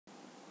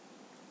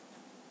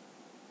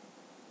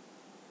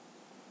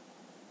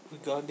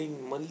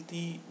Regarding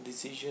multi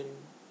decision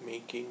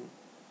making,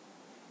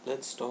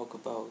 let's talk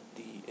about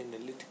the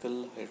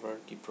analytical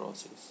hierarchy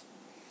process.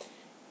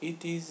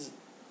 It is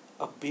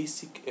a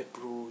basic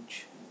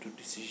approach to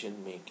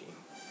decision making.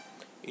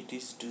 It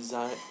is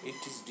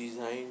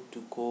designed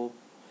to cope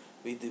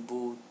with the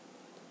both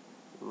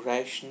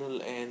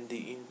rational and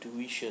the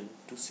intuition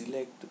to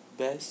select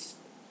best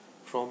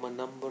from a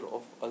number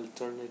of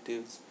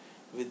alternatives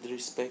with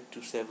respect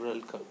to several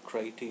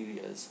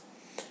criteria.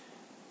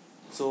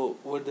 So,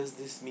 what does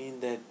this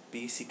mean? That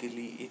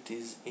basically it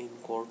is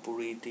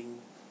incorporating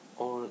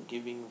or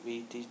giving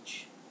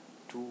weightage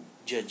to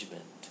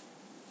judgment.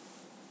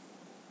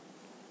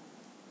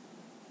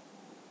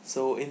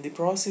 So, in the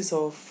process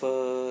of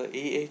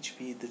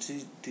AHP,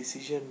 the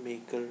decision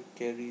maker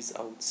carries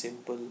out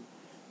simple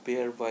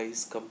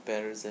pairwise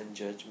comparison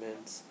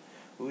judgments,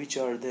 which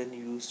are then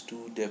used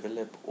to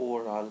develop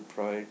overall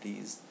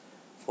priorities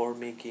for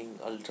making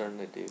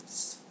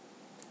alternatives.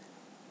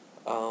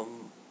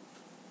 Um,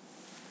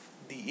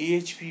 the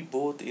AHP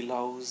both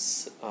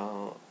allows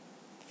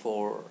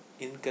for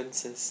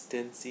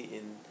inconsistency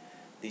in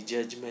the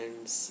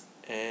judgments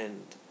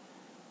and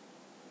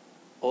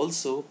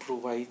also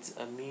provides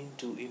a mean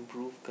to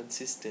improve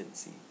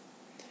consistency.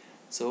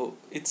 So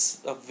it's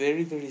a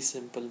very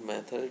simple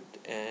method,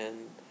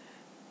 and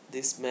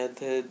this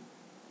method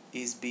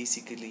is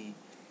basically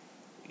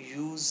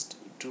used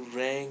to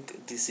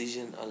rank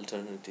decision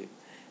alternative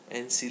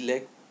and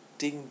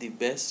selecting the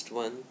best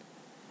one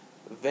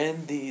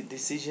when the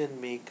decision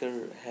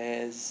maker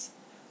has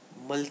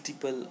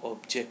multiple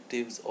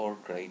objectives or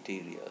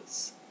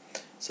criterias.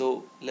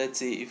 So let's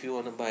say if you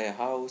want to buy a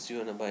house, you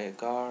want to buy a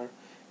car,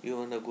 you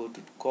want to go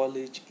to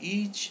college,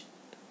 each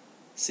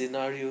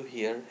scenario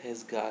here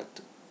has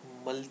got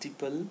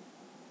multiple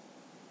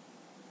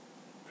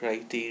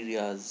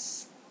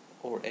criterias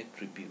or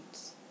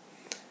attributes,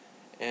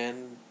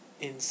 and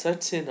in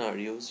such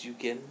scenarios you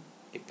can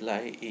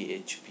apply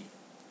AHP.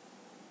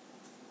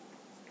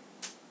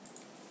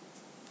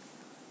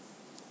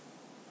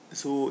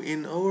 So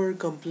in our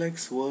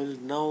complex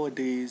world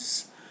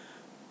nowadays,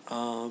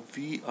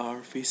 we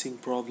are facing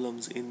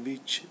problems in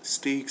which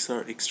stakes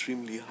are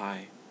extremely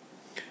high,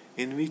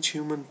 in which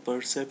human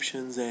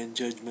perceptions and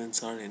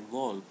judgments are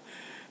involved,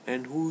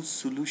 and whose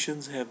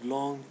solutions have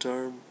long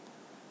term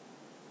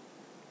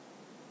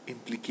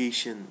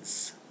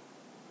implications.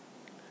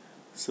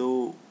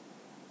 So,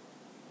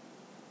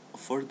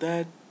 for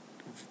that,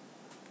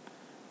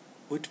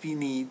 what we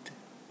need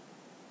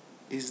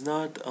is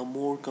not a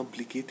more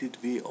complicated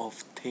way of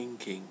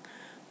thinking,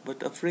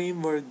 but a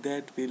framework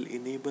that will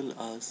enable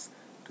us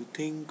to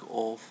think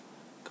of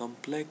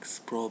complex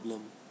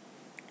problem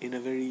in a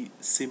very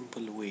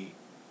simple way.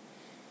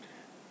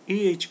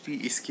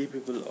 AHP is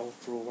capable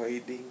of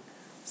providing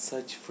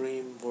such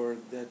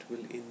framework that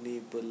will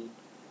enable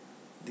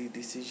the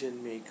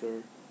decision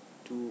maker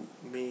to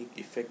make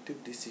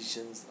effective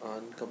decisions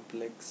on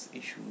complex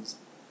issues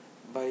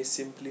by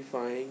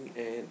simplifying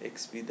and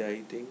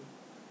expediting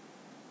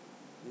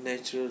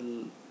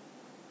natural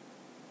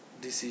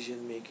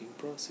decision making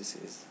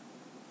processes.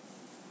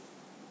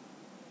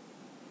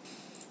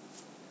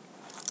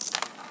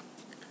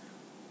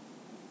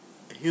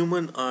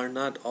 Humans are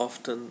not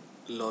often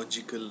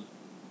logical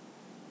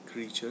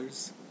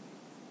creatures.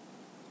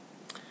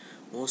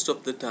 Most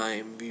of the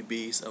time, we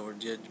base our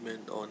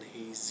judgment on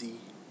hazy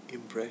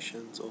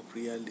impressions of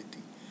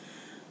reality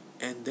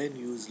and then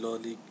use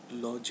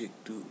logic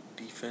to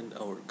defend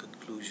our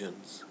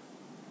conclusions.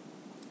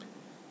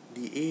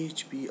 The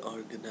AHP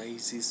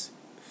organizes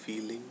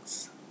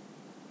feelings,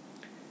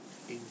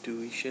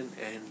 intuition,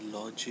 and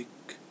logic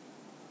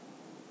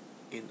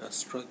in a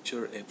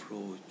structured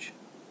approach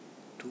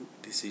to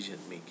decision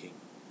making.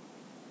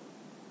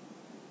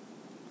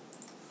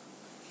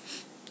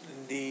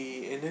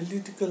 The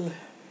analytical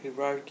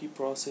hierarchy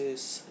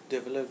process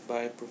developed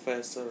by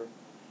Professor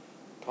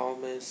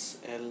Thomas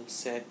L.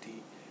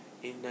 Sati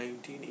in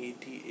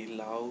 1980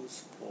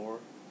 allows for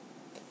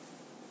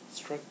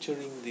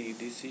structuring the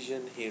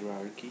decision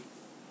hierarchy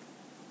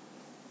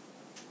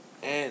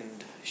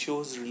and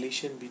shows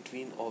relation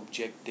between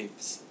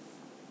objectives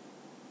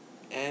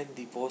and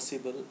the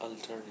possible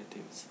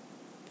alternatives.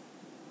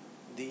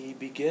 The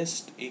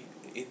biggest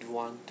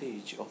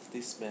advantage of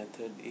this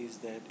method is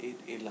that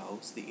it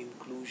allows the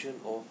inclusion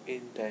of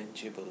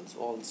intangibles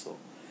also,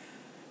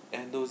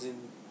 and those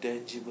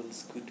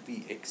intangibles could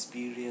be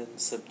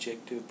experience,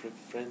 subjective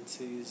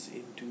preferences,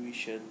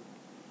 intuition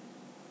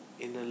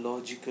in a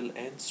logical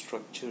and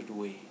structured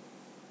way.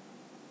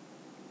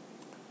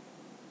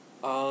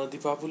 The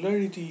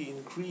popularity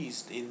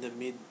increased in the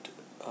mid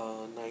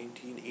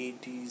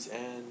 1980s,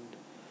 and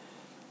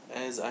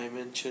as I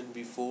mentioned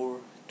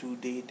before, to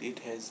date it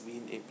has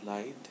been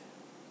applied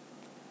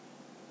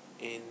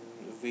in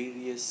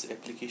various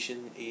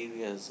application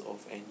areas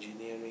of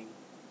engineering,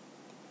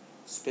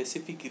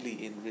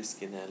 specifically in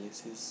risk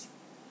analysis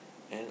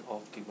and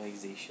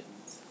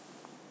optimizations.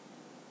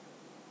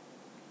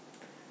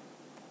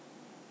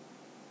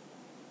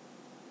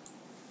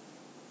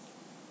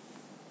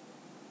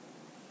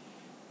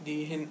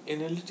 The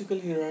analytical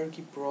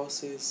hierarchy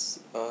process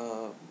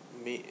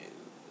may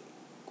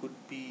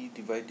could be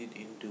divided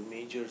into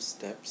major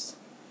steps,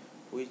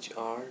 which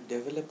are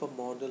develop a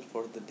model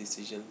for the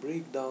decision,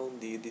 break down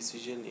the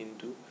decision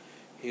into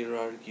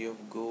hierarchy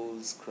of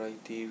goals,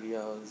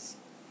 criterias,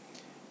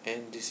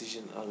 and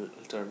decision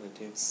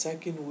alternatives.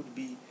 Second would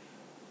be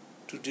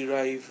to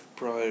derive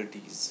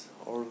priorities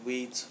or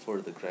weights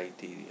for the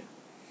criteria.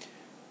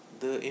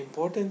 The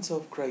importance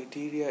of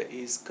criteria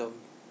is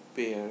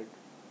compared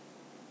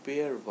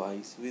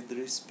pairwise with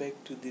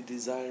respect to the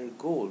desired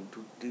goal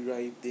to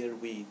derive their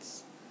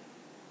weights.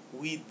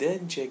 We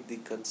then check the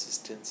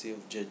consistency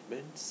of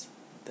judgments,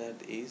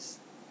 that is,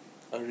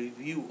 a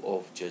review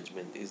of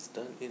judgment is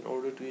done in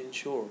order to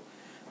ensure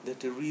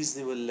that a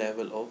reasonable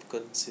level of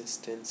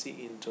consistency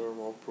in terms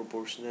of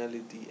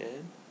proportionality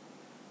and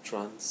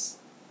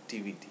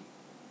transitivity.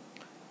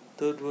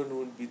 Third one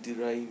would be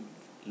derive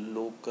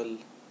local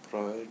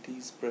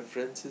priorities,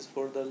 preferences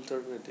for the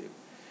alternative.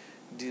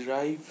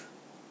 Derive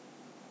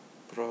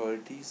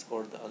priorities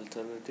or the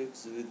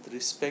alternatives with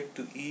respect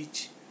to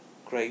each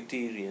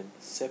criterion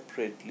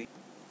separately,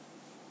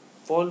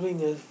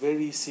 following a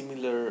very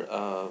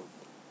similar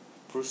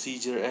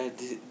procedure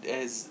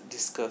as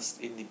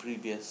discussed in the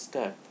previous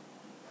step.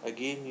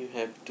 Again, you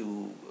have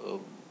to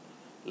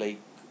like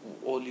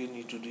all you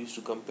need to do is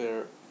to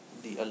compare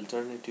the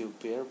alternative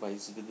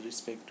pairwise with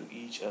respect to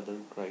each other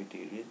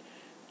criterion,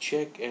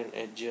 check and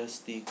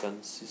adjust the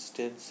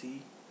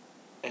consistency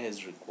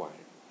as required.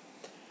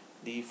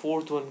 The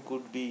fourth one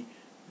could be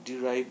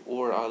derive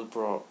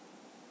overall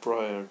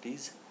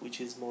priorities, which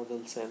is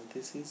model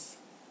synthesis.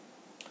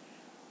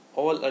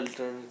 All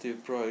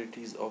alternative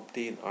priorities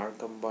obtained are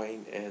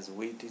combined as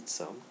weighted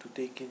sum to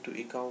take into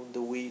account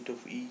the weight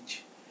of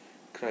each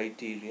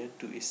criterion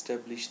to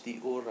establish the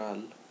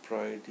overall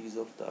priorities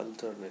of the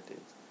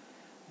alternatives.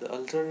 The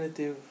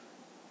alternative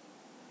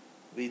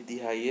with the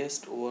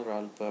highest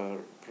overall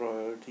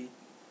priority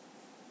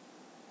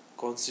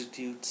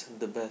constitutes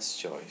the best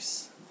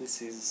choice.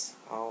 This is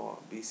how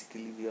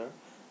basically we are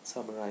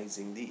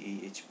summarizing the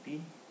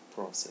AHP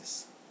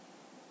process.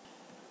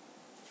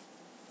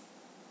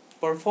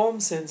 Perform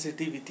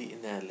sensitivity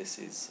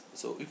analysis.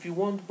 So if you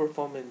want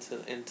performance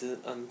and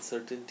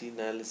uncertainty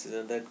analysis,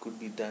 and that could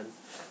be done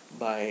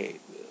by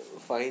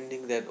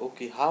finding that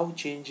okay, how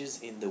changes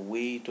in the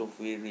weight of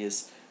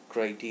various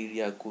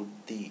criteria could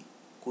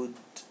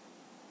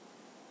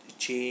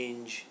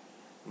change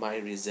my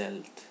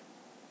result,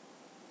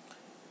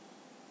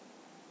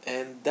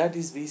 and that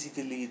is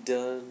basically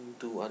done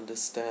to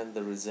understand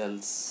the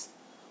results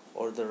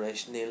or the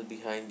rationale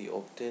behind the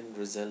obtained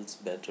results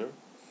better.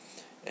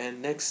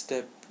 And next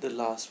step, the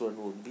last one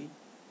would be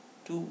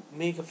to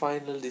make a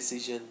final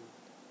decision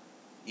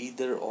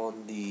either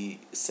on the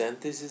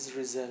synthesis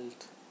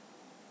result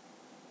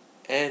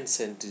and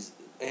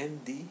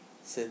the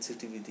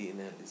sensitivity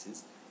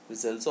analysis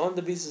results. On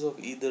the basis of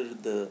either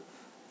the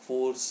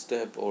fourth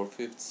step or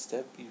fifth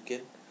step, you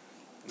can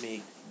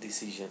make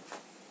decision.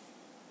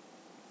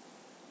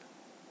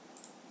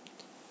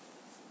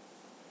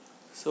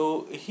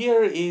 So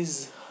here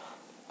is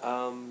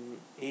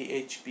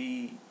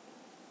AHP.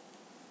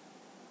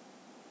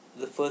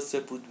 The first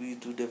step would be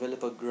to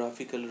develop a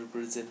graphical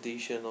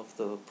representation of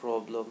the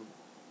problem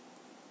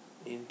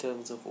in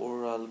terms of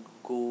overall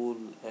goal,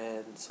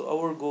 and so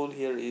our goal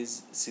here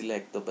is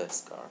select the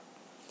best car.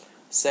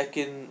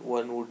 Second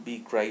one would be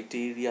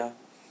criteria,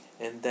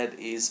 and that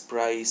is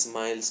price,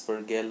 miles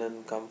per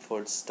gallon,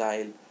 comfort,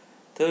 style.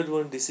 Third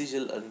one,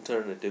 decision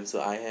alternative.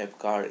 So I have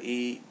car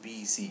A,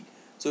 B, C.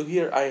 So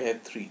here I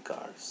have three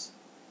cars.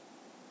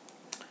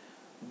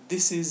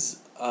 This is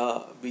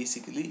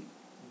basically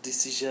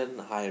decision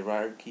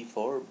hierarchy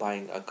for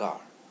buying a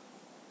car.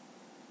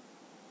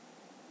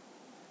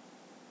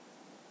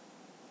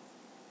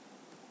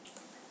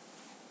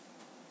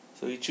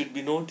 So it should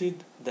be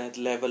noted that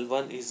level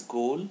 1 is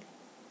goal,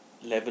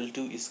 level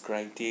 2 is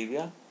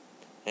criteria,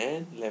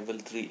 and level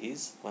 3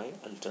 is my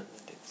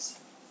alternatives.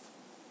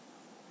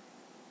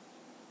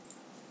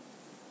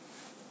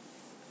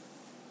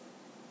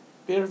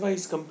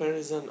 Pairwise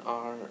comparison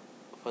are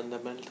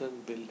fundamental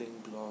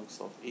building blocks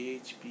of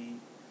AHP.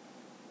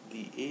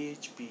 The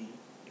AHP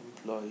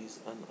employs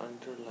an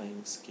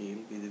underlying scale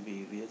with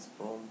various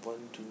from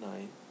 1 to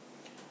 9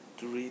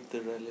 to rate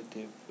the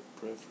relative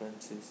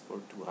preferences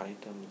for two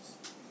items.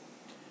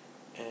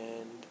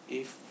 And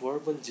if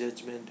verbal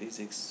judgment is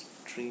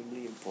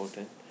extremely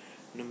important,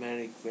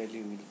 numeric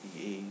value will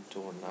be 8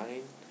 or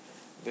 9.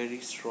 Very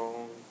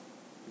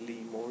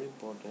strongly more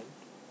important,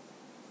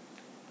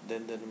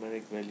 then the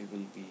numeric value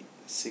will be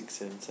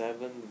 6 and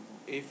 7.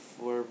 If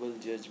verbal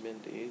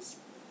judgment is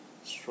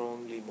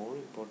strongly more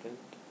important,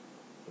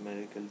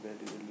 numerical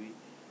value will be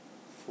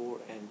 4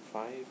 and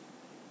 5.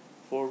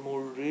 For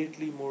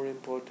moderately more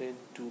important,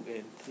 2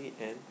 and 3,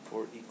 and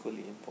for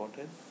equally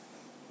important,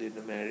 the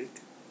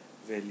numeric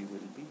value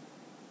will be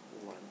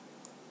 1.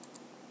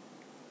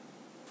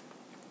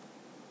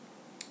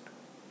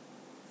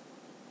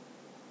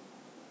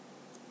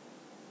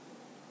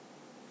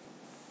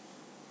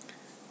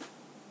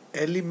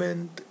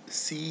 element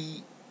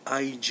Cij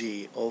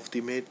of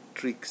the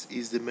matrix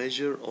is the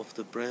measure of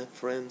the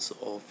preference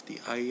of the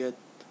ith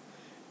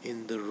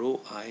in the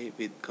row I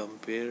with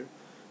compare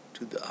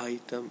to the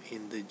item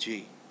in the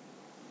J.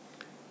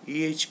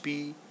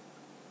 EHP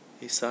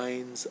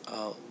assigns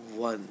a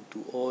 1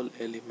 to all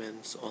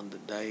elements on the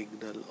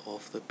diagonal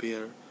of the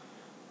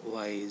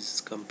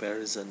pairwise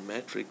comparison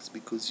matrix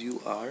because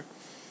you are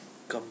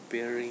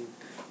comparing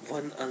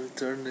one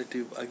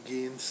alternative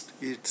against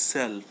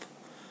itself.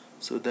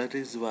 So that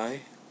is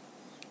why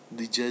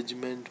the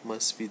judgment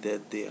must be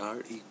that they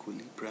are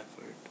equally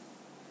preferred.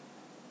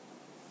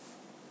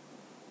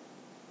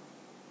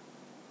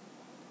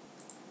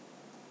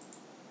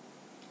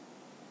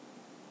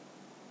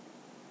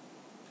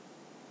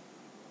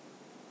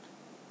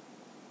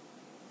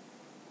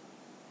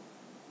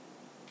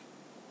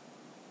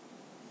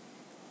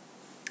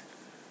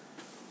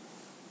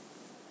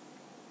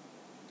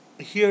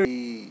 Here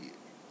the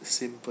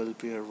simple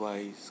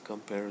pairwise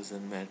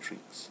comparison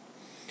matrix,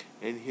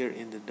 and here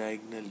in the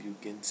diagonal you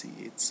can see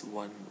it's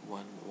 1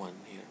 1 1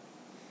 here.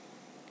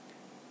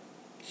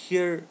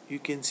 Here you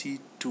can see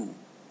 2.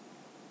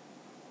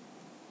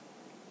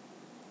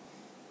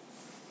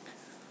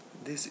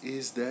 This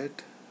is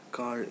that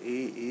car A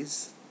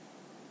is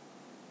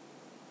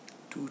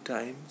 2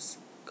 times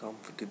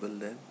comfortable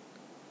than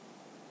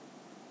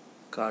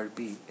car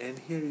B, and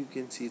here you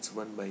can see it's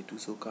 1 by 2,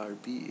 so car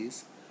B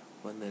is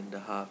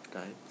 1.5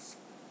 times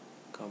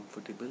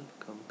comfortable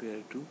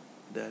compared to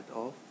that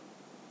of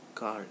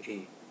car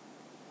A.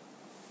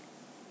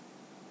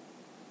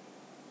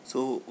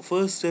 So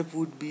first step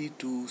would be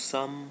to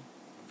sum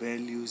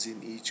values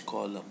in each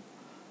column.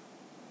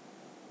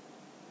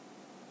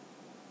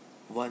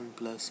 1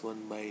 plus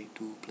 1 by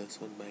 2 plus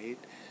 1 by 8,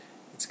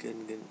 it's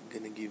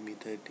gonna give me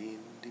 13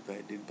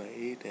 divided by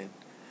 8, and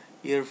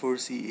here for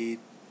C 8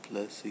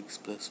 plus 6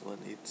 plus 1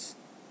 it's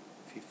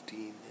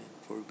 15, and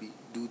for B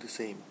do the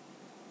same.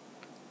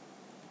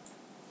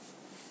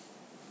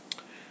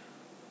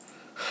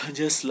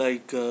 Just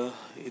like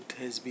it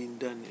has been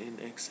done in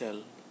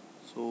Excel.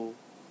 So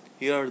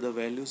here are the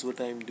values. What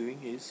I am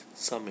doing is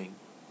summing.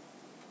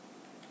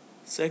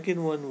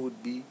 Second one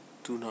would be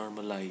to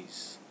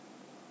normalize.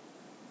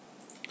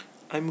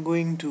 I'm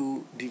going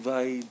to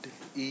divide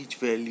each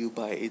value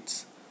by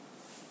its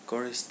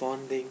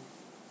corresponding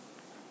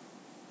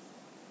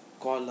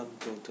column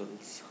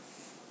totals.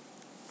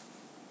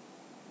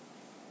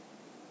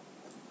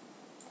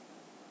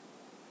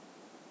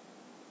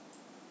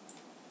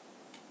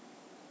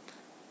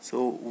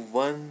 So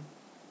 1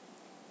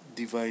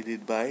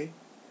 divided by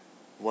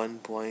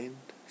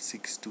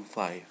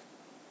 1.625.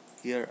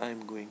 Here I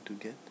am going to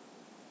get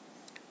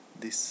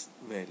this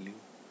value.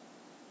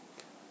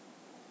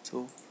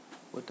 So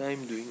what I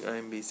am doing, I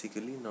am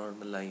basically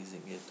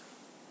normalizing it.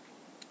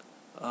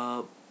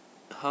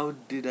 How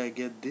did I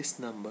get this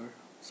number?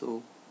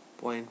 So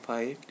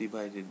 0.5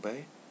 divided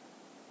by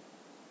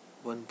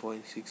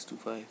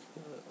 1.625,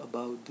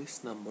 about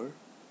this number,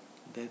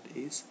 that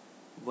is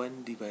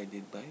 1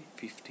 divided by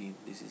 15.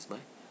 This is my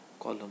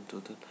column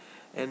total.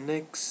 And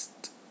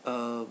next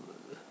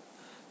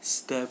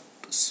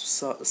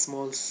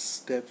small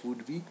step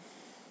would be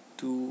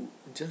to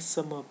just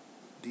sum up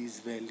these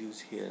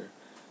values here,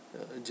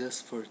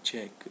 just for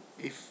check.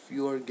 If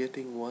you are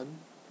getting 1,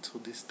 so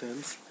this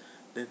tells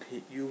that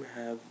you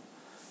have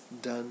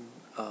done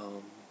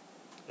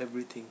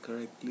everything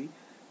correctly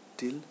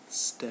till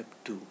step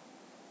 2.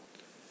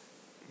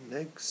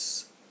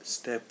 Next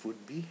step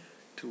would be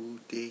to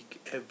take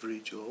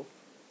average of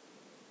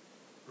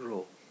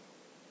row.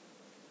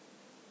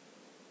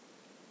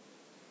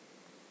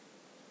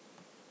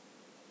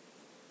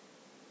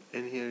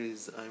 And here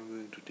is I'm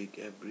going to take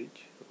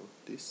average of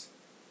this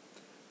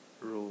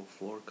row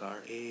for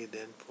car A,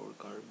 then for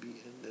car B,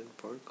 and then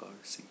for car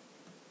C.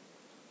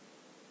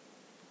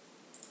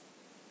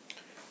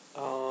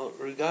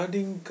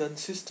 Regarding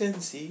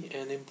consistency,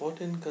 an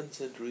important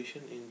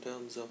consideration in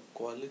terms of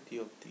quality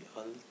of the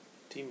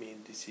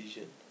ultimate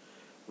decision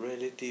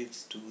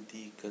relatives to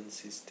the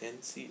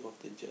consistency of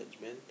the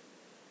judgment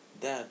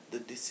that the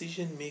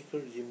decision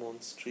maker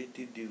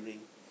demonstrated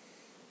during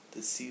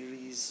the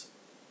series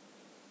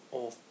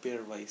of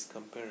pairwise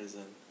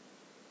comparison.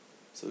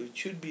 So it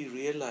should be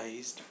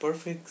realized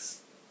perfect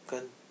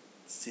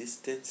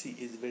consistency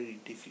is very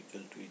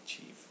difficult to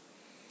achieve,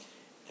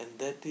 and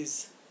that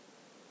is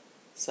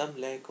some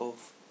lack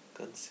of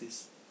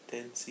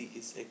consistency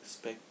is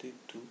expected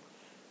to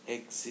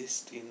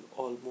exist in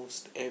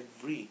almost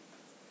every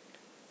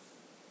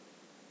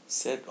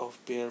set of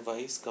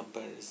pairwise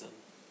comparison.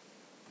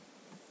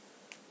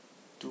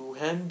 To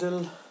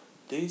handle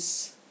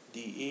this,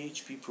 the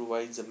AHP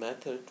provides a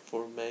method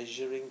for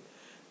measuring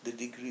the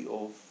degree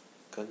of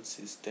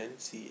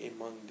consistency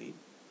among the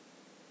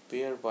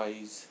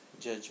pairwise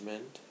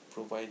judgment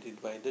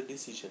provided by the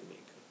decision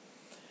maker.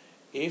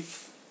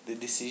 If the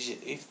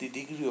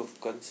degree of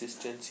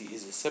consistency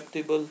is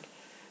acceptable,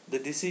 the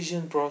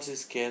decision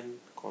process can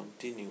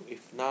continue.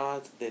 If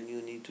not, then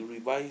you need to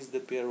revise the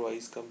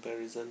pairwise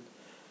comparison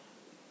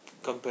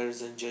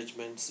comparison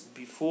judgments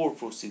before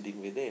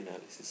proceeding with the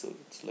analysis. So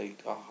it's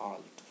like a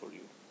halt for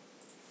you.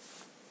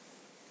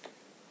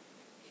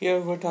 Here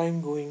what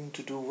I'm going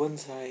to do,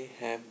 once I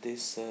have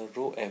this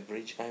row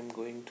average, I'm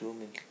going to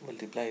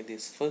multiply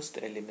this first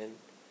element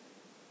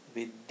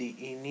with the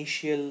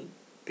initial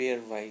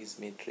pairwise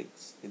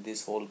matrix with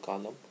this whole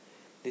column,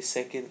 the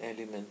second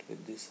element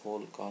with this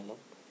whole column,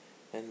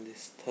 and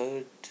this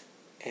third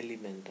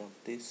element of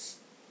this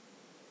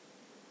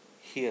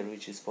here,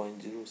 which is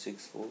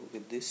 0.064,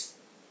 with this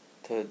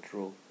third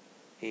row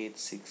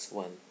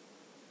 861.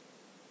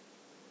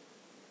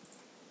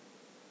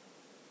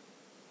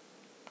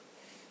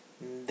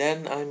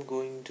 Then I'm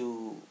going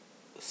to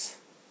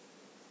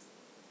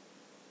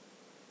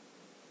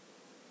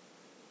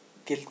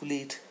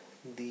calculate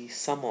the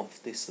sum of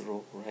this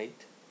row,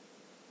 right,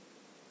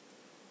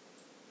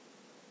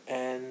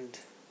 and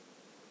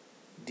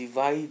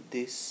divide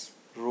this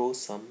row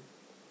sum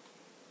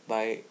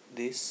by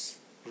this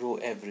row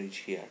average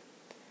here.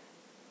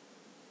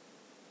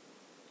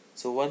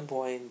 So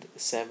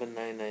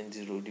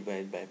 1.7990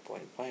 divided by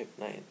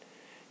 0.59,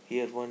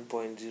 here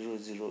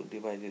 1.00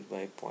 divided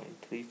by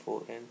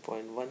 0.34, and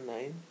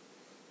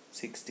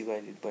 0.196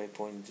 divided by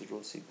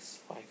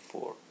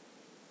 0.0654.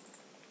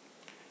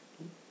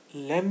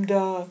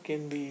 Lambda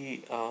can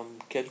be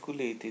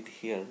calculated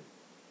here,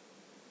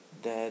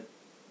 that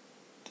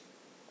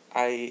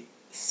I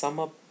sum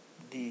up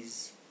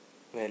these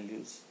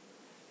values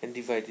and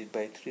divide it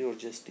by 3, or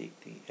just take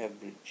the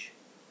average.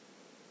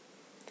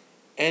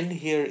 N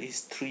here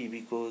is 3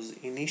 because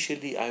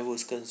initially I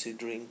was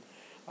considering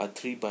a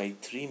 3 by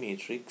 3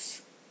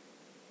 matrix.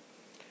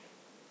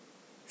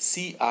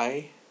 Ci,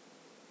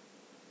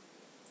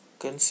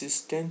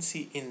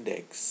 consistency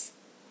index.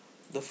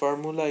 The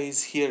formula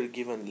is here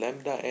given,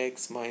 lambda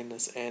x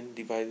minus n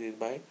divided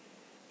by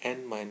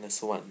n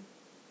minus 1.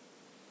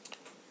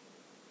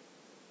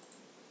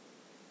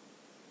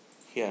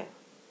 Here,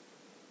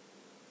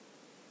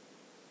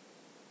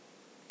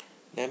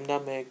 lambda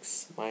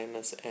max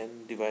minus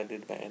n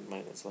divided by n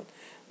minus 1.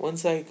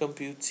 Once I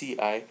compute Ci,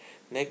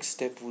 next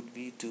step would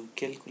be to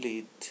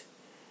calculate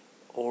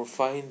or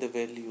find the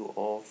value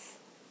of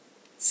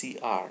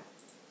Cr.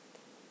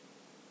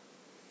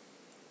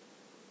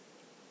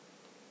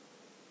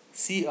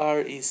 Cr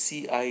is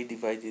Ci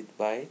divided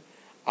by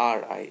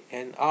Ri,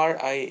 and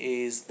Ri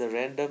is the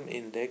random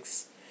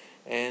index,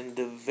 and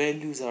the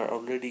values are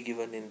already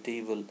given in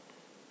table.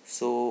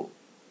 So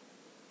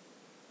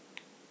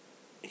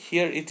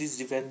here it is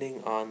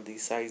depending on the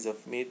size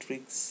of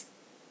matrix.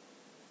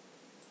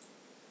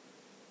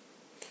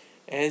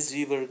 As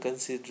we were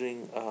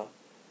considering a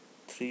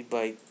 3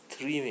 by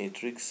 3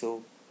 matrix,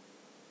 so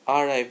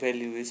Ri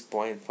value is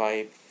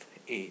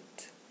 0.58,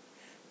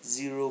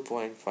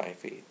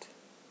 0.58,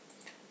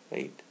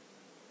 right?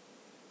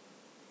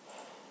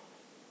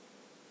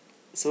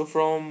 So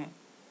from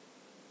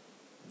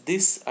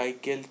this I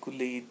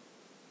calculate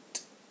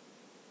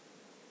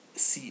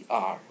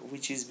Cr,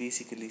 which is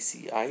basically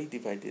Ci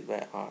divided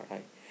by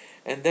Ri,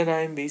 and then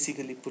I am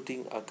basically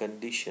putting a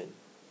condition,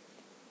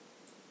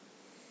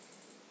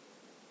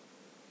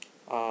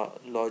 a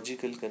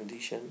logical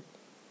condition,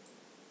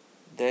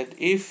 that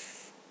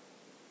if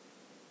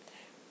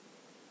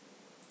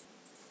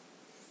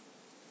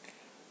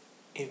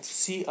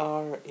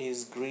Cr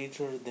is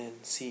greater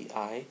than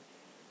Ci,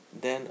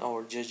 then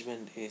our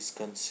judgment is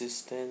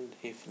consistent.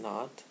 If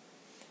not,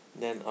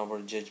 then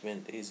our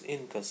judgment is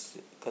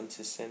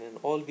inconsistent, and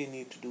all we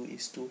need to do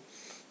is to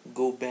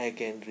go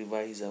back and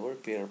revise our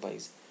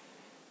pairwise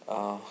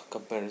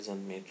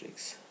comparison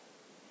matrix.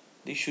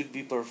 This should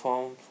be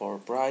performed for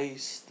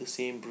price, the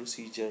same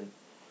procedure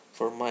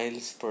for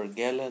miles per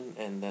gallon,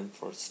 and then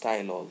for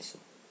style also.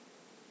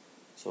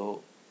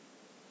 So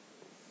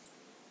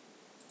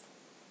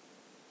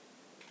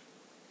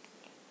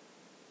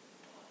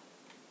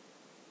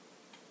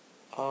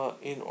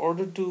in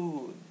order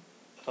to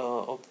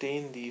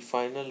obtain the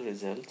final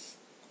results,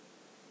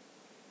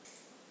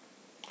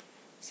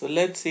 so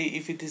let's say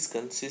if it is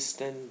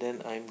consistent,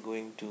 then I'm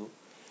going to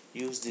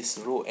use this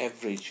row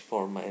average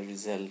for my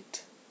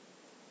result.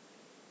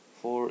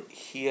 For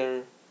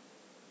here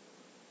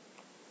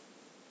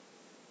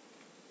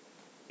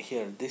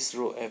this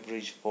row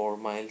average for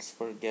miles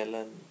per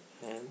gallon,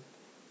 and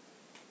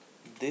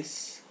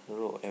this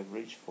row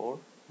average for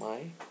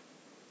my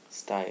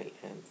style,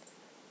 and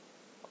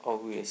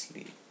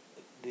obviously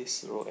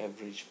this row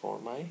average for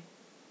my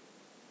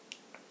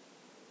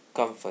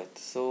comfort.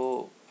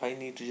 So I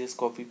need to just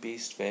copy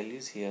paste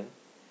values here,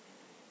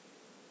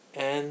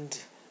 and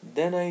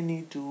then I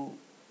need to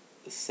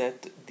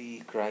set the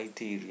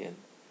criterion,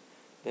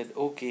 that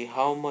okay,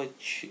 how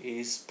much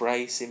is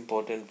price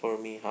important for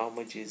me, how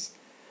much is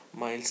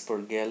miles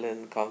per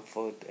gallon,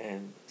 comfort,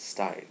 and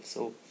style.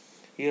 So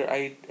here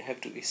I have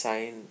to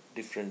assign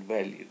different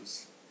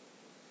values.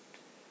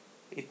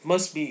 It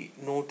must be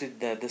noted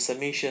that the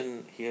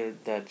summation here,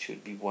 that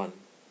should be 1.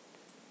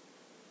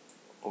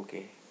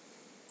 Okay,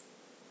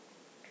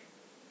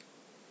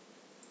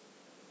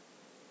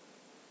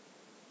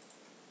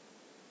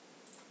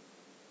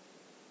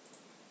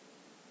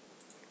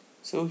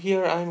 So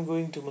here I am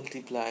going to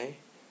multiply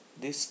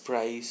this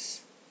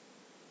price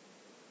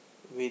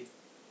with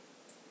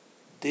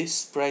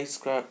this price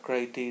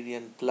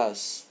criterion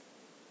plus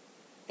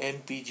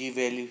MPG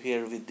value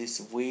here with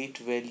this weight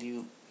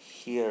value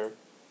here,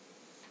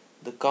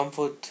 the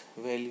comfort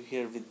value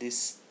here with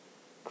this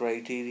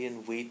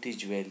criterion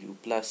weightage value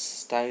plus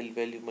style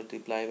value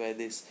multiply by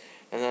this,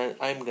 and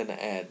I'm gonna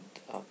add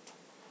up.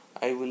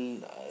 I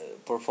will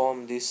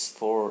perform this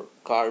for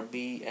car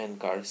B and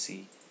car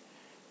C,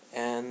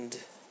 and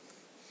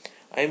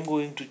I'm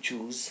going to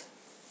choose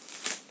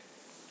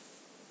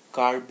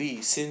car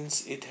B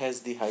since it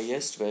has the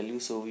highest value,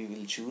 so we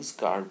will choose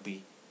car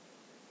B.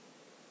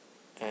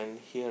 And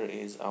here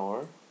is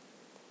our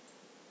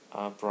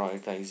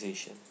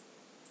prioritization.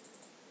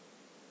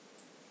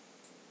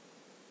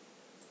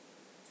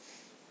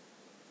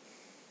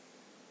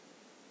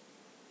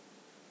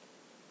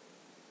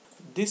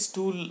 This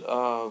tool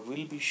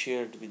will be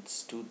shared with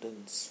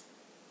students